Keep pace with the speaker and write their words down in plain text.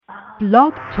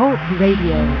Blog Talk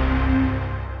Radio.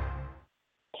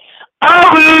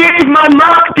 I will leave my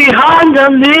mark behind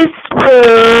on this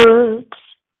world.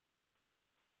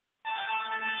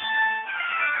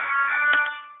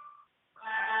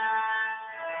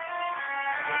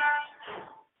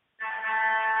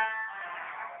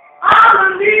 I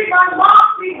will leave my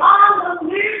mark behind on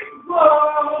this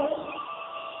world.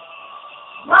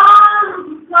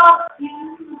 Run,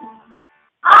 you.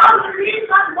 I will leave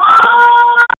my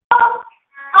mark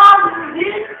on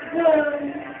this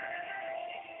world.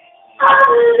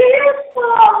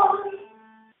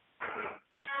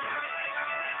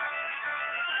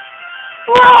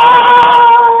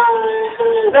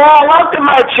 Welcome,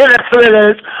 my chiller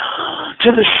thrillers,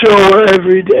 to the show where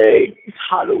every day is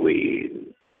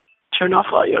Halloween. Turn off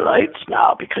all your lights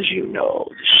now because you know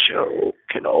the show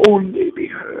can only be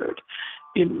heard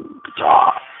in the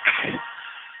dark.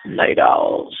 Night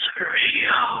Owls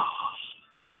Radio,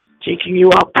 taking you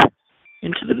up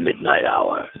into the midnight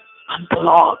hour on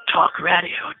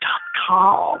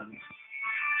blogtalkradio.com.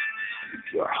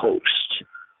 Your host,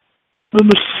 the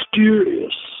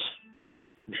mysterious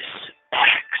Miss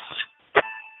X.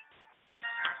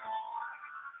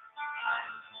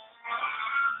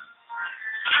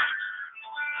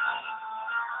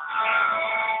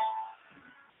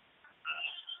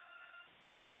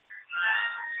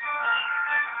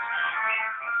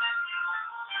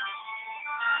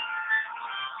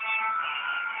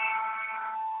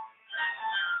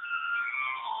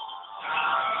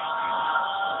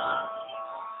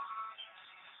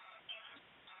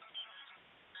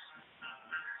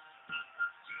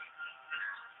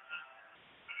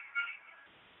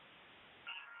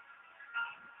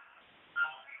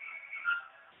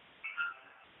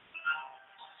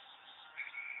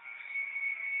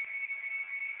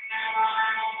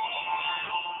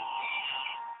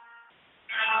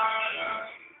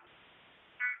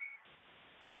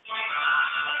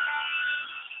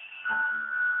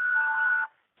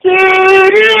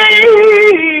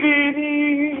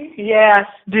 Yes.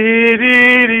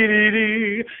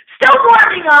 Still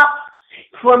warming up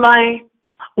for my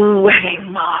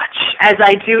wedding march, as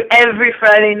I do every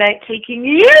Friday night, taking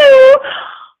you,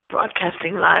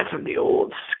 broadcasting live from the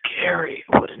old scary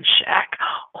wooden shack.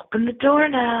 Open the door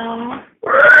now.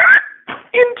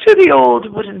 Into the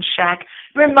old wooden shack.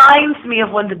 Reminds me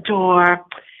of when the door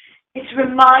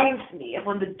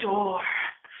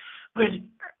would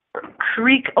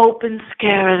creak open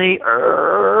scarily,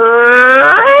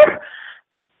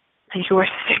 and you were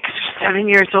 6 or 7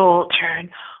 years old,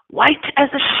 turn white as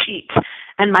a sheet,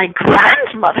 and my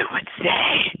grandmother would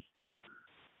say,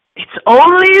 "It's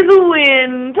only the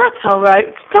wind. That's all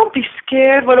right. Don't be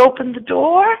scared what opened the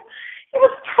door. It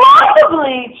was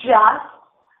probably just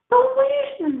the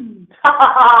wind."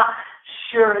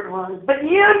 Sure it was, but you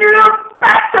knew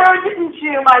better, didn't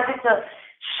you, my little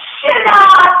shit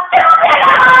out,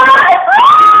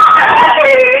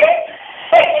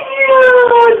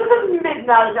 the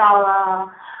midnight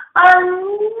hour on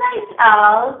Night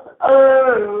Owls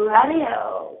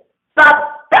Radio. The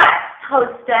best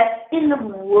hostess in the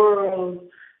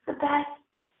world. The best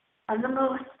and the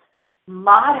most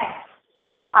modest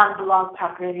on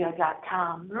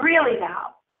blogtalkradio.com. Really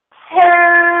now.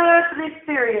 Terribly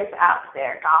serious out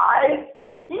there, guys.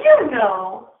 You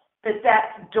know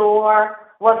that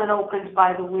door wasn't opened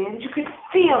by the wind. You could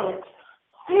feel it.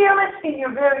 Feel it in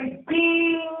your very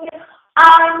being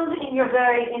and in your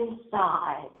very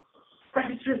inside. But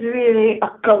it was really a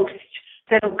ghost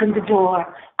that opened the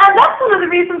door. And that's one of the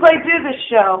reasons I do this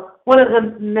show. One of the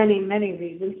many, many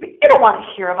reasons. But you don't want to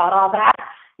hear about all that.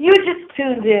 You just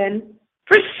tuned in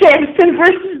for Samson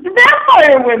versus the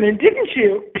vampire women, didn't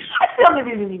you? That's the only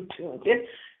reason you tuned in.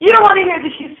 You don't want to hear the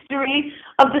history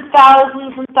of the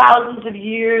thousands and thousands of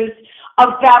years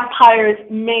of vampires'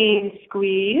 main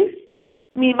squeeze.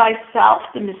 Me, myself,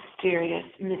 the mysterious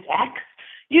Miss X.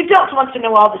 You don't want to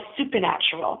know all the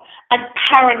supernatural and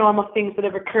paranormal things that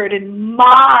have occurred in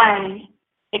my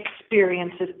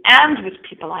experiences and with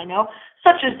people I know,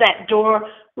 such as that door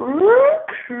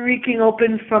creaking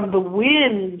open from the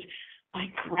wind, my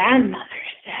grandmother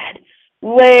said,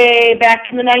 way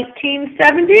back in the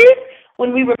 1970s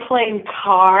when we were playing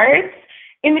cards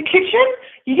in the kitchen.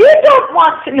 You don't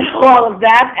want to know all of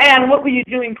that. And what were you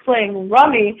doing playing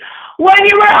rummy when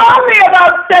you were only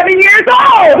about 7 years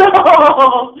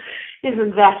old?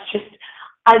 Isn't that just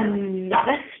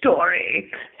another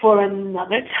story for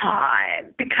another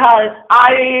time? Because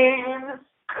I'm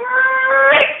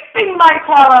scraping my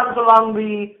talons along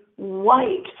the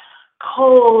white,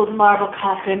 cold marble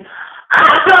coffin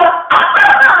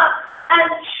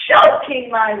and choking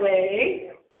my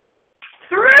way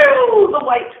through the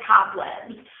white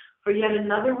cobwebs for yet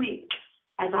another week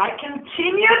as I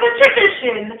continue the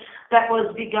tradition that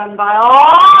was begun by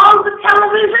all the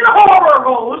television horror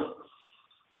hosts.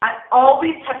 I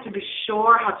always have to be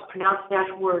sure how to pronounce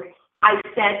that word. I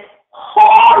said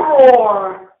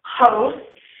horror hosts.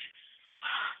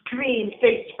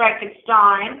 Green-faced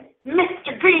Frankenstein.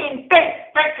 Mr.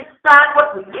 Green-faced Frankenstein,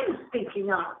 what were you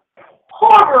thinking of?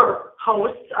 Horror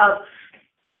hosts of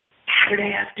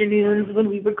Saturday afternoons when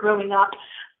we were growing up.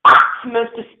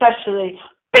 Most especially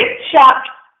Big Chuck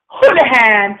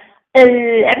Houlihan,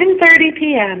 11:30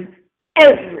 p.m.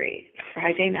 every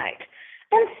Friday night.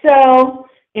 And so,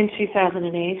 in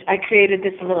 2008, I created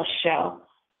this little show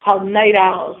called Night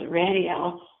Owls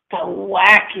Radio, the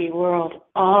wacky world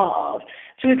of,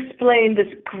 to explain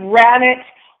this granite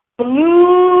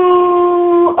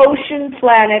blue ocean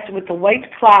planet with the white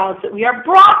clouds that we are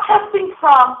broadcasting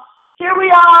from. Here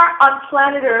we are on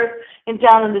planet Earth and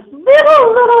down in this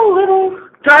little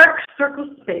dark circle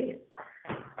space.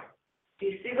 Do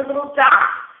you see the little dot?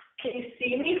 Can you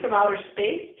see me from outer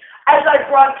space? As I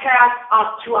broadcast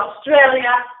up to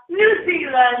Australia, New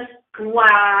Zealand,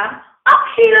 Guam, up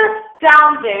here,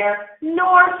 down there,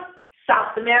 North,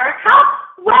 South America,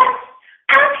 West,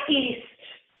 and East.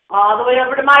 All the way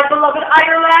over to my beloved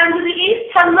Ireland to the east.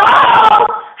 Hello,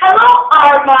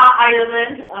 Armagh,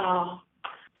 Ireland. Oh,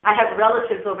 I have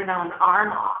relatives over now in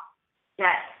Armagh.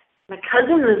 Yes, my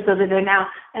cousin lives over there now,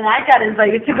 and I got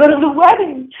invited to go to the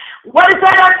wedding. What does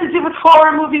that have to do with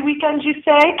horror movie weekends, you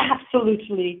say?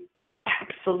 Absolutely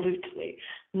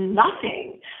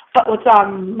nothing. But what's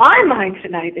on my mind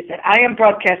tonight is that I am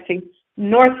broadcasting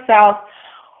north, south,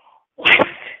 west,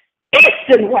 east,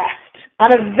 and west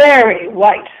on a very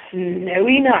white,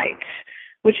 snowy night,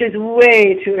 which is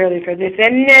way too early for this.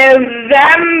 In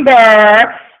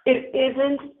November, it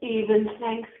isn't even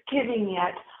Thanksgiving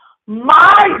yet.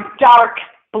 My dark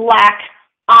black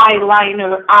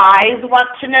eyeliner eyes want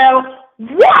to know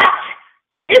what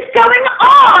is going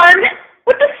on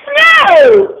with the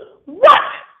snow. What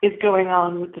is going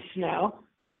on with the snow?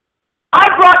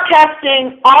 I'm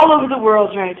broadcasting all over the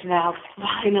world right now,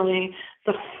 finally,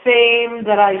 the fame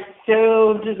that I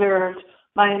so deserved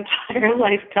my entire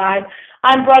lifetime.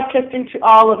 I'm broadcasting to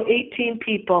all of 18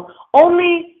 people,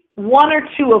 only one or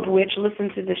two of which listen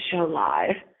to the show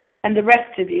live, and the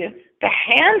rest of you, the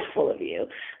handful of you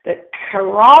that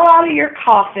crawl out of your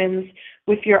coffins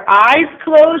with your eyes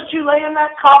closed, you lay in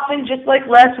that coffin just like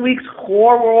last week's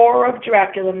horror of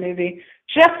Dracula movie.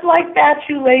 Just like that,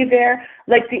 you lay there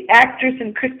like the actress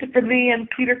in Christopher Lee and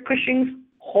Peter Cushing's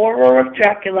Horror of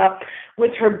Dracula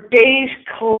with her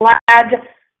beige-clad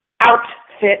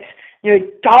outfit, your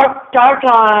dark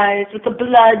eyes with the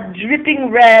blood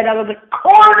dripping red out of the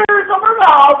corners of her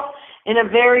mouth in a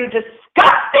very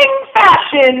disgusting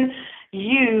fashion.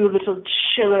 You little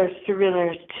chiller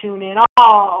thrillers, tune in,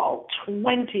 all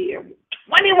 20 or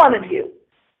 21 of you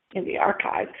in the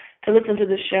archive to listen to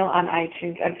the show on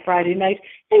iTunes on Friday night.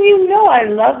 And you know I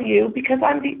love you because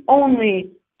I'm the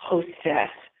only hostess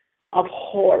of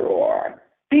horror,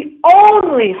 the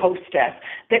only hostess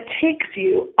that takes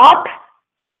you up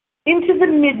into the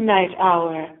midnight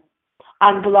hour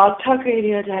on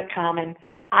blogtalkradio.com. And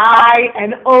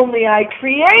I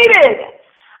created,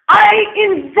 I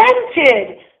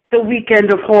invented the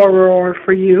weekend of horror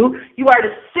for you. You are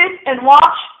to sit and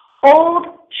watch old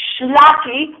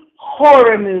schlocky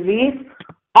horror movies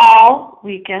all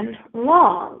weekend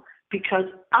long because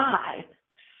I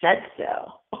said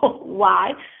so.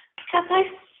 Why? Because I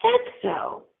said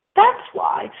so. That's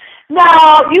why.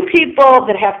 Now, you people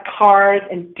that have cars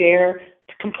and dare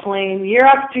to complain year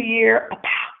after year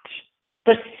about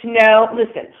the snow,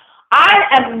 listen, I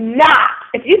am not,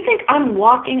 if you think I'm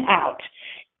walking out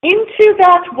into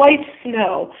that white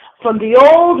snow from the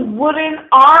old wooden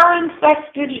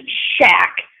R-infested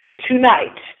shack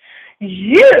tonight,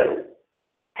 you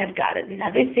have got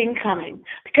another thing coming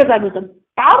because I was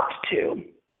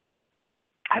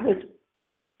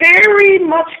very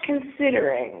much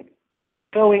considering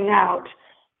going out,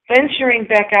 venturing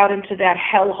back out into that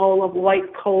hellhole of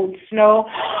white, cold snow.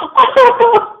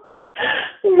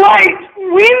 White,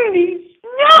 windy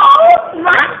snow!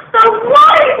 Not the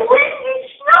white, windy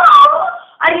snow!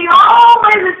 I need all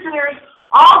my listeners,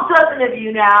 all dozen of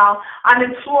you now. I'm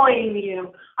employing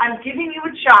you. I'm giving you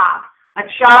a job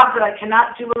that I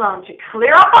cannot do alone, to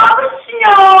clear up all the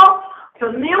snow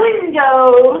from the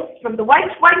windows, from the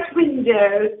white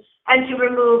windows, and to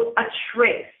remove a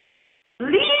trace.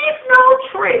 Leave no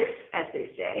trace, as they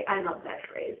say. I love that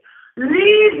phrase.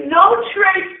 Leave no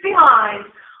trace behind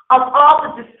of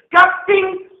all the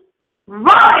disgusting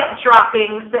rocket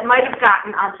droppings that might have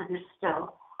gotten onto this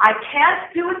snow. I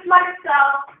can't do it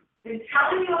myself. I've been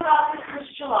telling you about this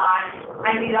July.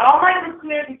 I need all my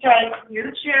listeners to try to hear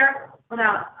the chair. Well,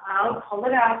 now, I'll pull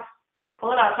it out.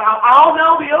 Pull it out. So I'll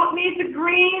know we don't need the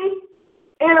green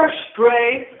air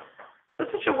spray.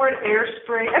 That's such a word, air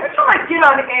spray. Every time I get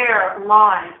on air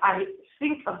live, I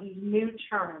think of these new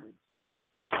terms.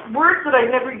 Words that I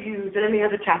never use at any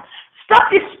other time.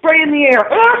 Stuff you spray in the air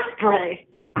spray.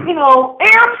 You know,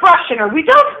 air freshener. We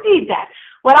don't need that.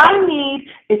 What I need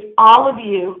is all of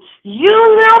you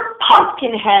little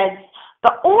pumpkin heads,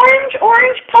 the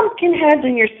orange pumpkin heads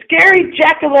in your scary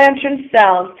jack-o'-lantern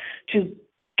selves to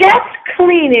get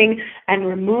cleaning and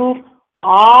remove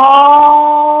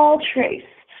all trace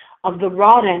of the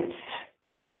rodents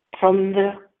from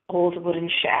the old wooden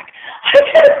shack. I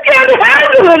just can't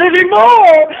handle it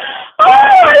anymore. Oh,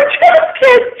 I just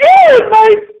can't do it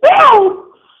myself.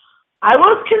 I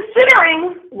was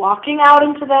considering walking out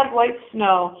into that white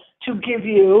snow to give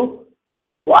you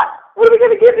what? What are we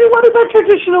going to give you? What is our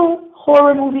traditional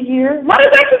horror movie here? What is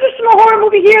our traditional horror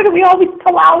movie here that we always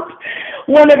pull out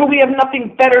whenever we have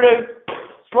nothing better to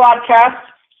broadcast?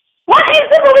 What is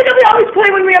the movie that we always play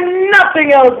when we have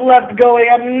nothing else left going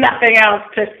and nothing else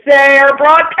to say or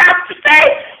broadcast to say?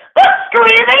 The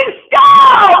Screaming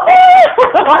Skull!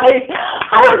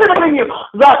 I was going to bring you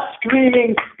The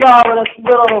Screaming Skull with a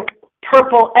little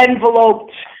purple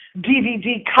enveloped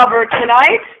DVD cover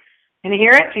tonight. Can you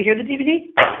hear it? Do you hear the DVD?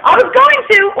 I was going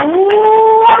to.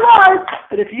 Ooh, I was.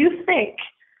 But if you think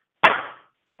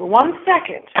for 1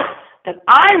 second that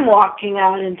I'm walking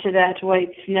out into that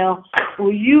white snow,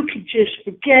 well, you could just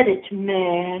forget it,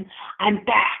 man. I'm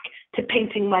back to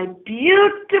painting my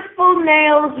beautiful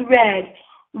nails red.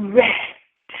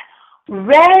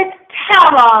 Red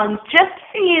talons just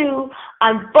for you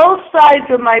on both sides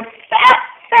of my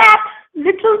fat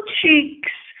little cheeks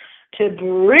to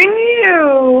bring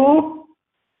you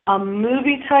a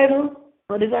movie title.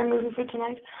 What is our movie for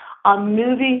tonight? A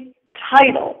movie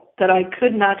title that I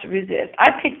could not resist.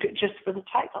 I picked it just for the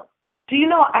title. Do you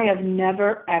know I have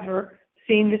never, ever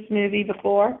seen this movie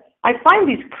before? I find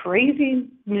these crazy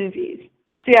movies.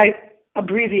 See, I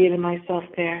abbreviated myself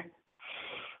there.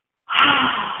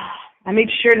 I made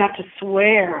sure not to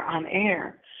swear on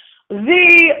air.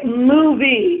 The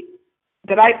movie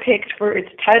that I picked for its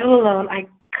title alone, I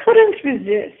couldn't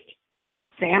resist.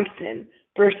 Samson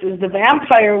versus the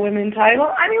Vampire Women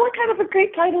title. I mean, what kind of a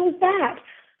great title is that?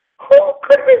 Who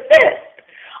could resist?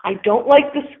 I don't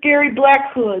like the scary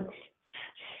black hoods.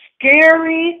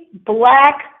 Scary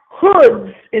black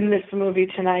hoods in this movie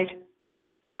tonight.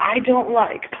 I don't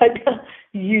like, but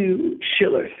you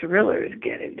Schiller thrillers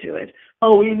get into it.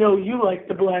 Oh, we know you like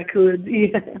the black hoods.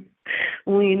 Yeah,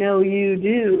 we know you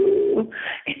do.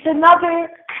 It's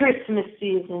another Christmas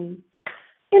season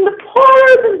in the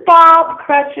Porter and Bob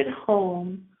Cratchit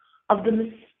home of the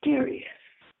mysterious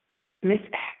Miss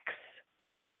X.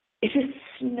 It is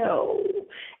snow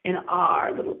in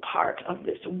our little part of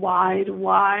this wide,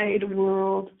 wide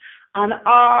world in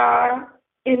our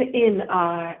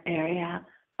area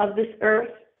of this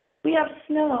earth. We have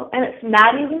snow, and it's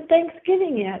not even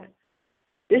Thanksgiving yet.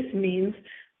 This means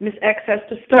Miss X has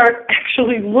to start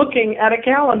actually looking at a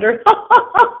calendar.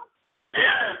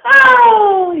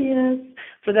 Oh, yes.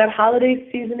 For that holiday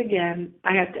season again,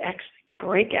 I have to actually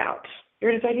break out.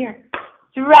 Here it is right here.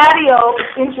 It's radio.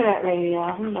 It's internet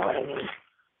radio. You know what I mean.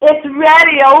 It's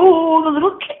radio. Oh, the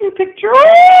little kitten picture.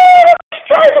 Oh, let's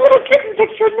try the little kitten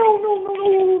picture. No.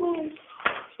 No.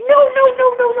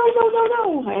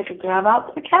 I have to grab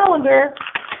out the calendar.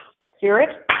 Hear it?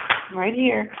 Right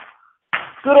here.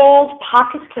 Good old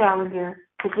pocket calendar.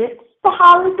 Because it's the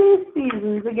holiday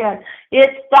seasons again.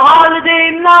 It's the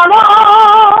holiday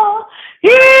mama.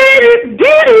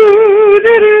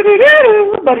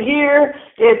 But here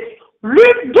it's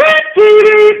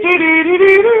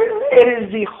it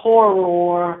is the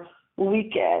horror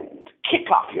weekend. Kick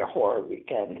off your horror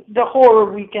weekend. The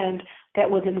horror weekend that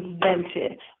was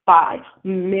invented by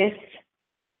Miss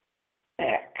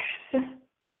X.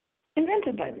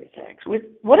 Invented by Miss X.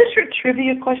 What is your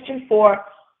trivia question for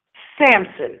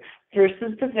Samson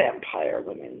versus the Vampire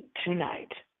Women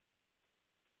tonight?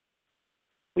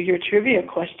 Well, your trivia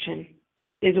question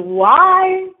is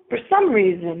why, for some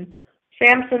reason,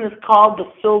 Samson is called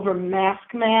the Silver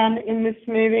Mask Man in this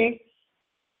movie.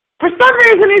 For some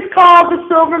reason, he's called the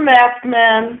Silver Mask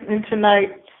Man in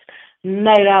tonight's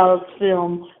Night Owls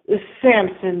film,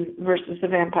 Samson versus the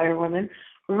Vampire Women.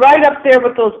 Right up there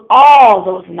with all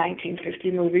those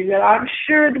 1950 movies that I'm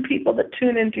sure the people that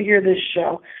tune in to hear this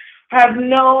show have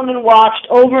known and watched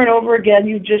over and over again.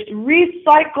 You just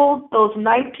recycled those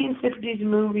 1950s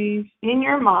movies in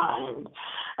your mind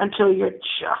until you're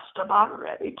just about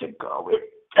ready to go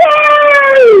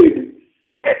insane.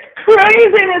 It's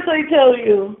craziness, I tell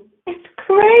you. It's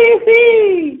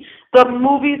crazy. The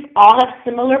movies all have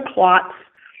similar plots.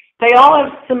 They all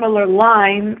have similar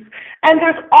lines. And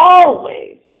there's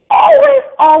always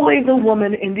a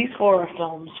woman in these horror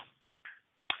films.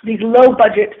 These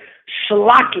low-budget,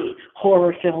 schlocky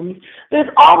horror films. There's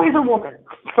always a woman.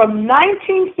 From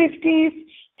 1950s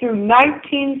through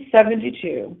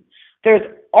 1972,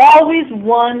 there's always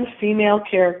one female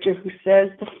character who says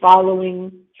the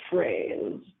following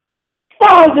phrase.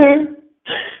 Father!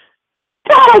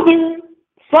 Father!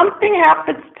 Something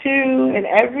happens to in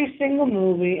every single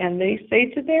movie, and they say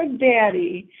to their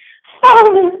daddy,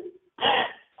 Father!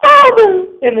 Father!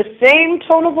 In the same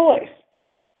tone of voice.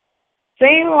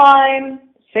 Same line,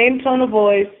 same tone of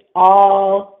voice,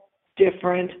 all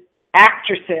different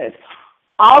actresses.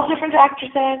 All different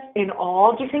actresses in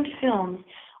all different films.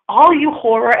 All you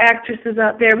horror actresses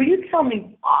out there, will you tell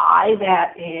me why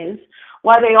that is?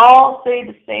 Why they all say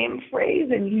the same phrase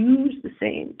and use the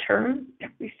same term?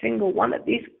 Every single one of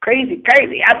these crazy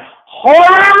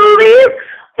horror movies?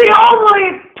 The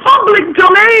only public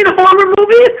domain horror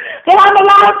movies that I'm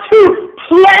allowed to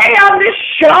play on this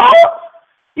show?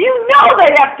 You know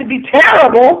they have to be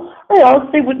terrible, or else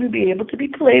they wouldn't be able to be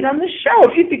played on the show.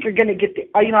 If you think you're going to get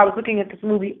I was looking at this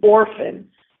movie Orphan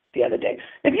the other day.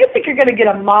 If you think you're going to get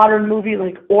a modern movie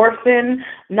like Orphan,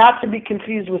 not to be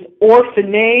confused with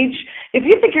Orphanage, if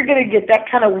you think you're going to get that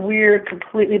kind of weird,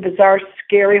 completely bizarre,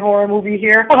 scary horror movie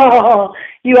here,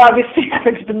 you obviously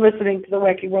haven't been listening to The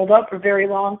Wacky World Up for very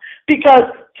long, because,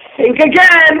 think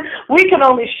again, we can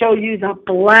only show you the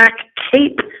black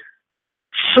cape,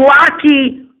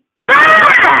 schlocky,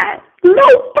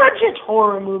 low-budget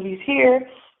horror movies here.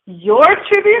 Your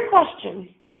trivia question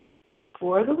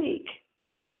for the week.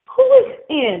 Who is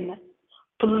in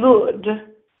Blood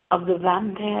of the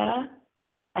Vampire?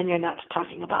 And you're not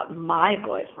talking about my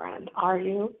boyfriend, are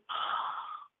you?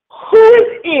 Who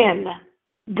is in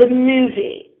the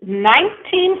movie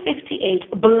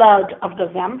 1958 Blood of the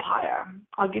Vampire?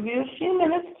 I'll give you a few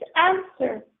minutes to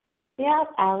answer. Yes,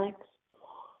 Alex.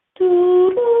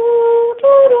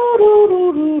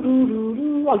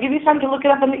 I'll give you time to look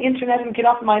it up on the internet and get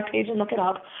off my page and look it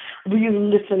up. You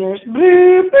listeners.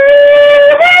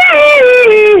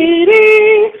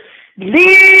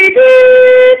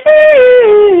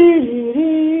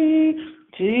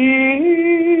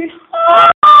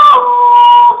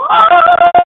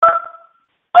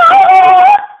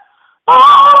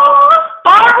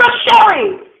 Barbara Shelley.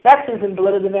 That's who's in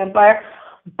Blood of the Vampire.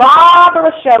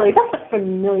 Barbara Shelley. That's a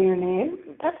familiar name.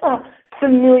 That's a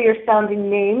familiar sounding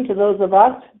name to those of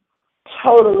us.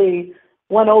 Totally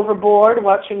went overboard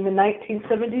watching the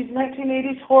 1970s,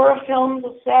 1980s horror films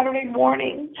of Saturday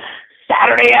morning,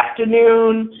 Saturday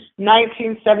afternoon,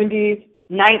 1970s,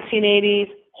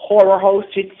 1980s horror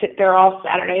hosts. You'd sit there all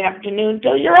Saturday afternoon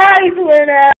till your eyes went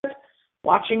out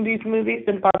watching these movies.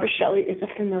 And Barbara Shelley is a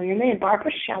familiar name.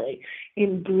 Barbara Shelley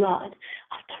in Blood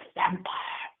of the Vampire.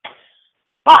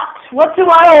 But what do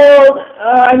I hold?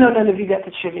 I know none of you got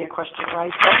the trivia question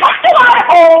right. But what do I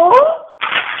hold?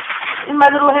 In my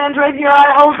little hand right here,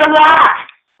 I hold the last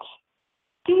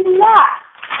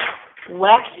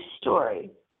wacky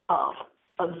story of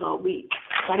the week.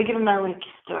 Got to give him my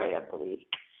wacky story of the week.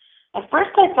 At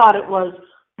first, I thought it was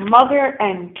mother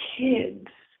and kids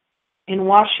in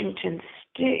Washington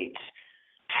State.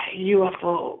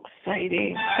 UFO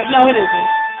sighting. But no, it isn't.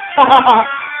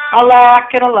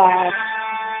 Alack and alack.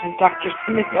 As Dr.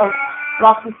 Smith of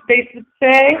Lost in Space would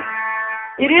say,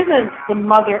 it isn't the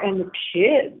mother and the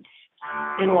kids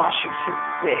in Washington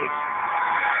State.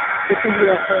 It's a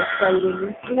UFO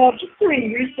sighting. You know, just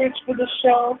doing research for the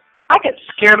show. I get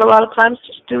scared a lot of times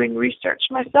just doing research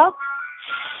myself.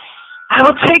 I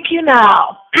will take you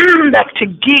now back to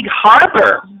Gig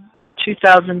Harbor,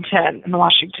 2010 in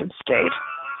Washington State,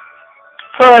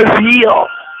 for a real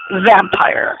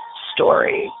vampire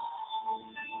story.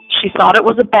 She thought it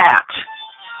was a bat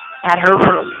at her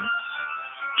room.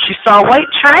 She saw white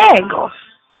triangles.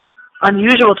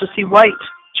 Unusual to see white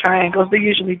triangles. They're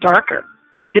usually darker.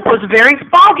 It was very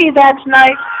foggy that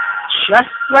night, just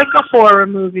like a horror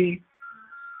movie.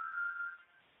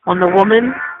 When the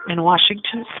woman in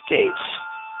Washington State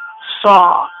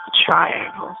saw the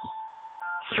triangles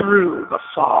through the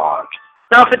fog.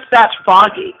 Now, if it's that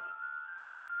foggy,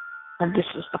 and this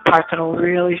is the part that will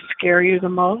really scare you the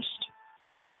most,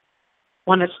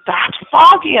 when it's that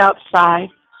foggy outside,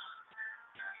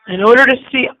 in order to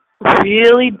see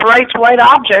really bright white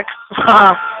objects,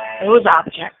 those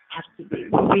objects have to be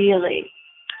really,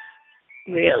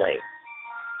 really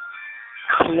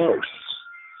close.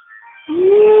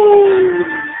 Woo!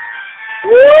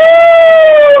 Woo!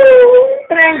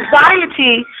 But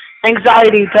anxiety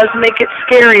does make it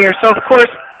scarier. So, of course,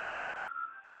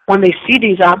 when they see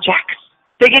these objects,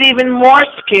 they get even more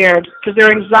scared because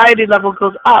their anxiety level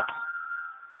goes up.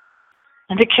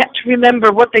 And they can't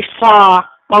remember what they saw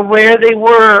or where they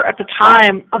were at the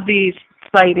time of these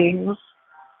sightings.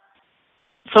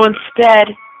 So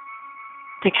instead,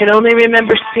 they can only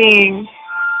remember seeing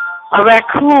a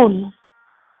raccoon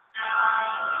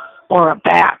or a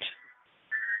bat.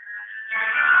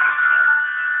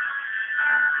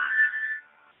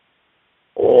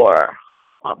 Or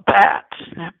a bat.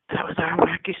 That was our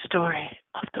wacky story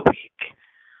of the week.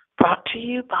 Brought to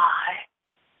you by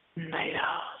Night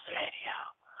Owls Radio,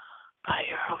 by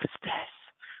your hostess,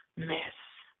 Miss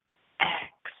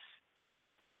X.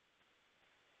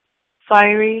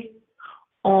 Fiery,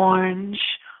 orange,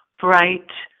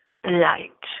 bright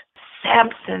light.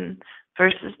 Samson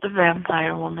versus the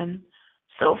vampire woman.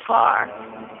 So far.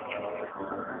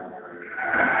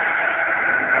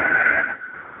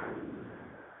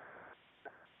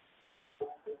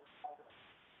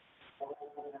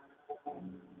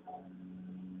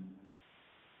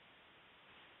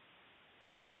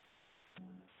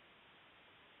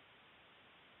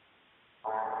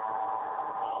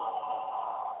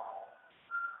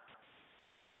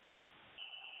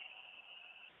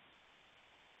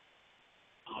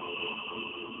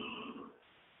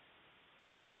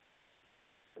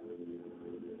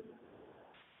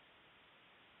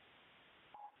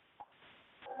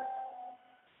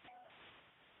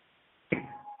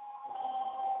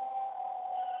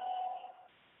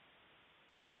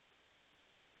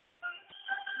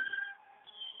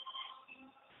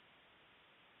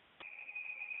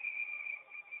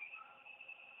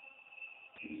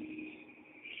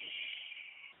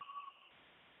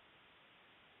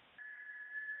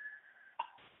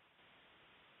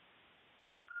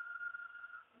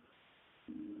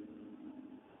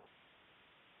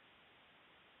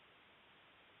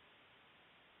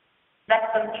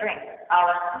 Let them drink.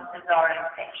 Our senses are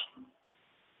impatient.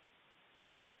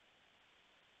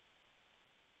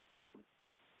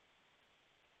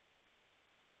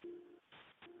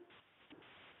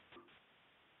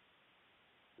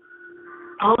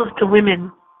 All of the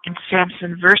women in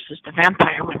Samson versus the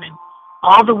vampire women,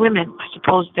 all the women, I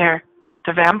suppose they're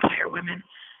the vampire women,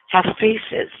 have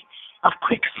faces of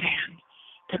quicksand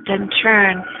that then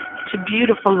turn to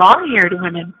beautiful long-haired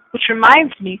women, which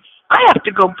reminds me, I have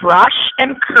to go brush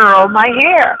and curl my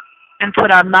hair and put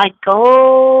on my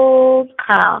gold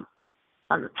crown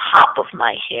on the top of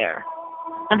my hair.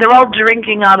 And they're all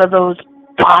drinking out of those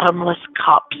bottomless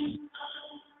cups.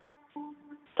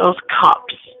 Those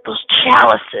cups, those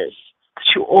chalices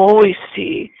that you always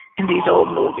see in these old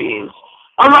movies,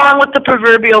 along with the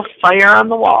proverbial fire on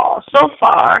the wall. So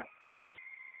far,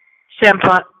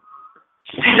 Samson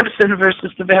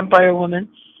versus the vampire woman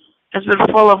has been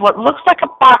full of what looks like a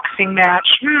boxing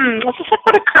match. This is like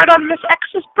what occurred on Miss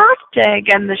X's birthday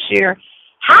again this year.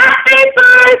 Happy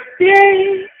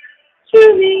birthday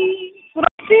to me. What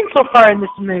I've seen so far in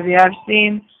this movie, I've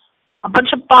seen a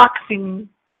bunch of boxing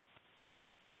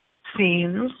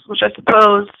scenes, which I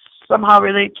suppose somehow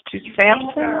relates to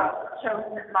Samson.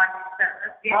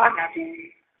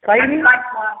 Fighting?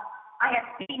 I have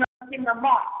seen in the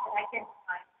moth that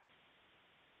identified.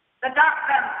 The dark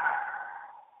vampire.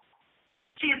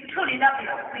 She is truly lovely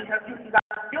between her beauty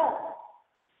like yours.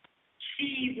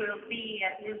 She will be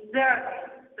a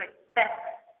deserving success.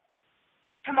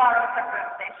 Tomorrow's her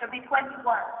birthday. She'll be 21.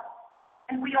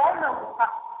 And we all know the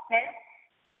prophet says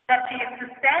that she is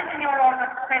to stand in your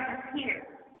Honor's presence here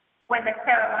when the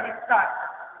ceremony starts.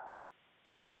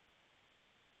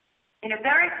 In a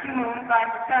very few moons, I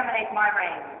am to terminate my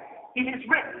reign. It is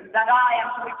written that I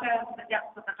am to return to the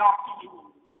depths of the dark ages.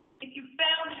 If you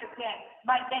fail me again,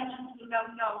 my vengeance will know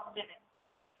no limit.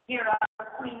 Here are the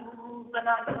queen who rules the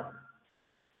night,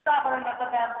 sovereign of the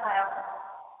vampire.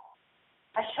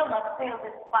 I shall not fail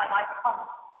this time, I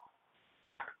promise.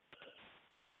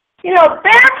 You know,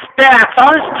 bats,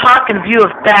 all this talk and view of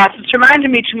bats, it's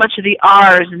reminding me too much of the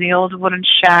R's in the old wooden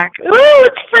shack. Ooh,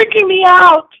 it's freaking me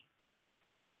out.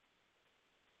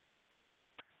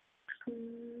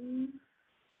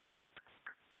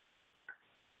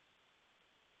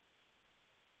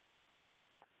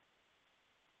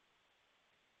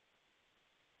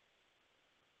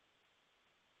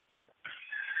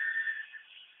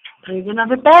 There's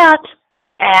another bat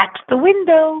at the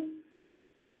window.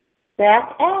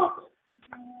 Bat at.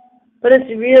 But it's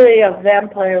really a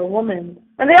vampire woman.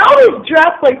 And they always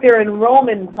dress like they're in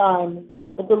Roman times,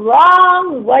 with the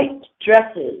long white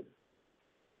dresses.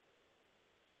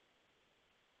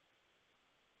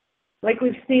 Like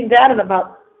we've seen that in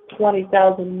about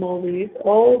 20,000 movies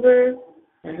over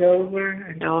and over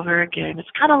and over again.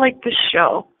 It's kind of like this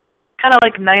show, kind of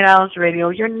like Night Owls Radio,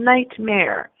 your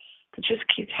nightmare that just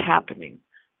keeps happening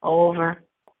over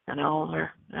and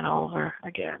over and over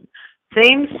again.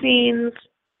 Same scenes,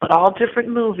 but all different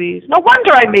movies. No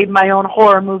wonder I made my own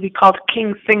horror movie called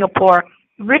King Singapore,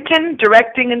 written,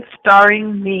 directing, and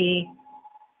starring me,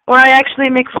 where I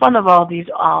actually make fun of all these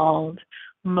old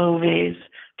movies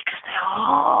because they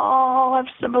all have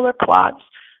similar plots.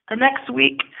 The next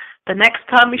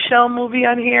time we show a movie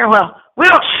on here, well, we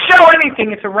don't show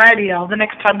anything, it's a radio. The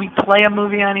next time we play a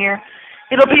movie on here,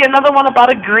 it'll be another one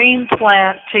about a green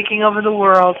plant taking over the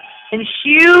world and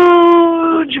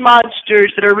huge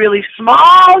monsters that are really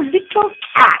small little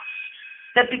cats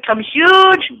that become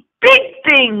huge, big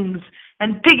things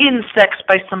and big insects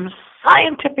by some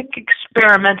scientific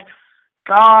experiment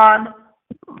gone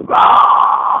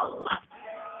wrong.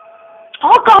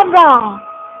 All gone wrong.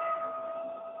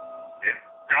 In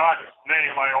God's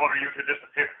name, I order you to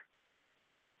disappear.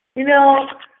 You know,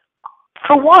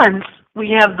 for once,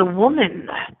 we have the woman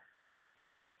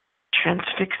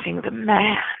transfixing the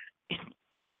man in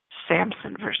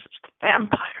Samson versus the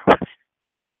vampire woman.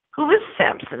 Who is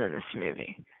Samson in this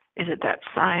movie? Is it that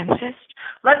scientist?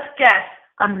 Let's guess,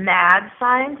 a mad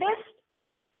scientist?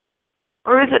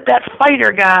 Or is it that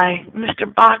fighter guy, Mr.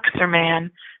 Boxer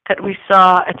Man, that we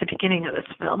saw at the beginning of this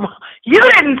film? You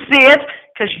didn't see it,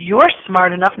 because you're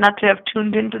smart enough not to have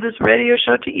tuned into this radio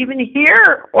show to even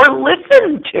hear or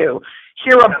listen to.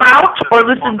 Hear about or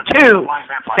listen to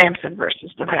Samson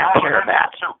versus the Vampire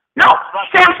Bat. No,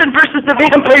 Samson versus the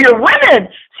Vampire Women.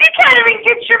 So you can't even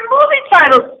get your movie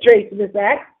title straight, Miss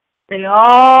X. They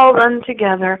all run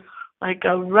together like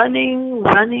a running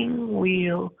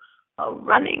wheel. A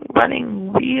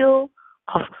running wheel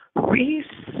of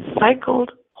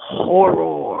recycled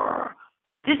horror.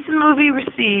 This movie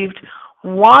received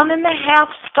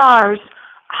 1.5 stars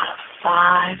out of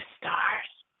 5 stars.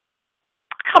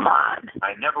 Come on.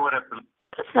 I never would have.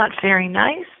 That's not very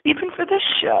nice, even for this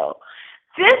show.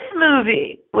 This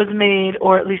movie was made,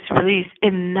 or at least released,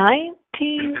 in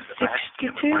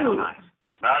 1962.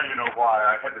 Now you know why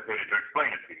I hesitated to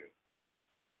explain it to you.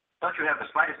 Don't you have the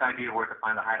slightest idea where to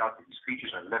find the hideout that these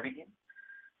creatures are living in?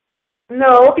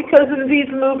 No, because in these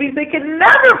movies they can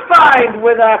never find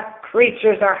where the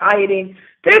creatures are hiding.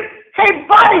 Hey,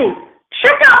 buddy,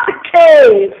 check out the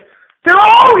cave. They're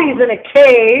always in a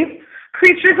cave.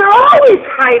 Creatures are always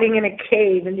hiding in a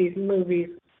cave in these movies.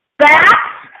 Bats,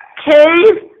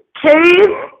 cave,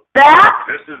 bats.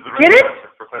 This is the Get it?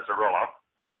 Professor Roloff.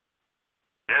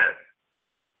 Yes.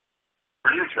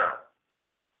 For you, Charles.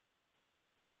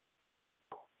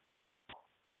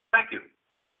 Thank you.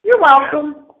 You're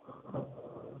welcome.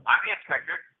 I'm the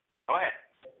inspector. Go ahead.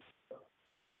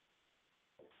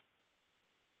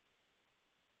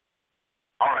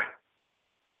 All right.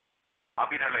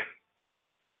 I'll be there later.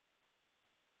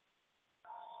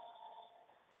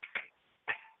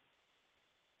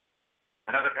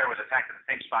 Another pair was attacked at the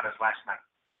same spot as last night.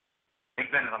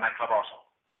 Big Ben in the nightclub also.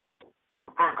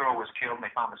 The poor girl was killed and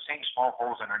they found the same small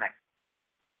holes in her neck.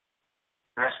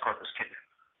 Her escort was kidnapped.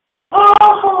 Oh,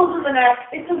 holes in the neck.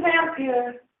 It's a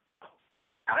vampire.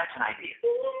 Now that's an idea.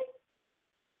 You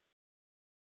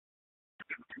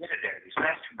committed there these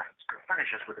last 2 nights to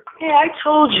furnish us with a clue. Yeah, I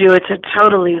told you it's a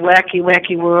totally wacky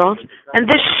world. And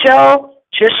this show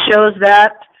just shows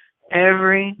that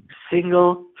every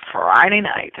single Friday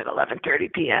night at 11:30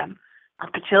 p.m.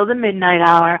 up until the midnight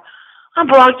hour on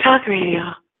Blog Talk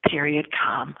Radio,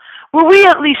 .com, where we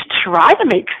at least try to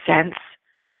make sense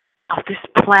of this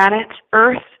planet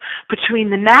Earth between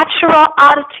the natural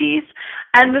oddities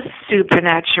and the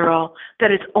supernatural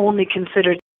that is only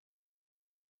considered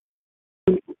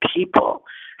people.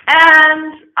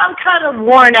 And I'm kind of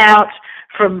worn out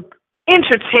from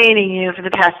entertaining you for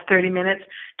the past 30 minutes.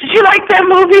 Did you like that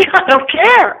movie? I don't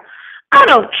care. I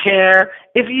don't care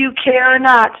if you care or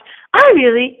not. I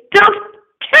really don't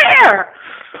care.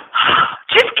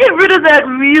 Just get rid of that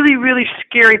really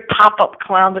scary pop-up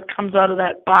clown that comes out of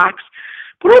that box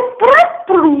with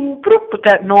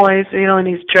that noise, and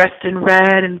he's dressed in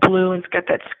red and blue and it's got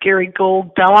that scary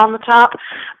gold bell on the top.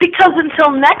 Because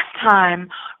until next time,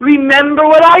 remember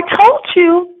what I told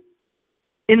you.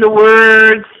 In the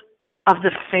words of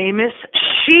the famous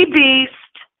she-beast,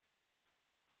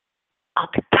 I'll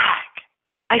be back.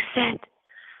 I said,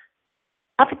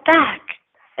 I'll be back.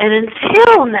 And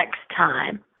until next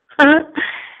time,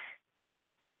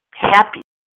 happy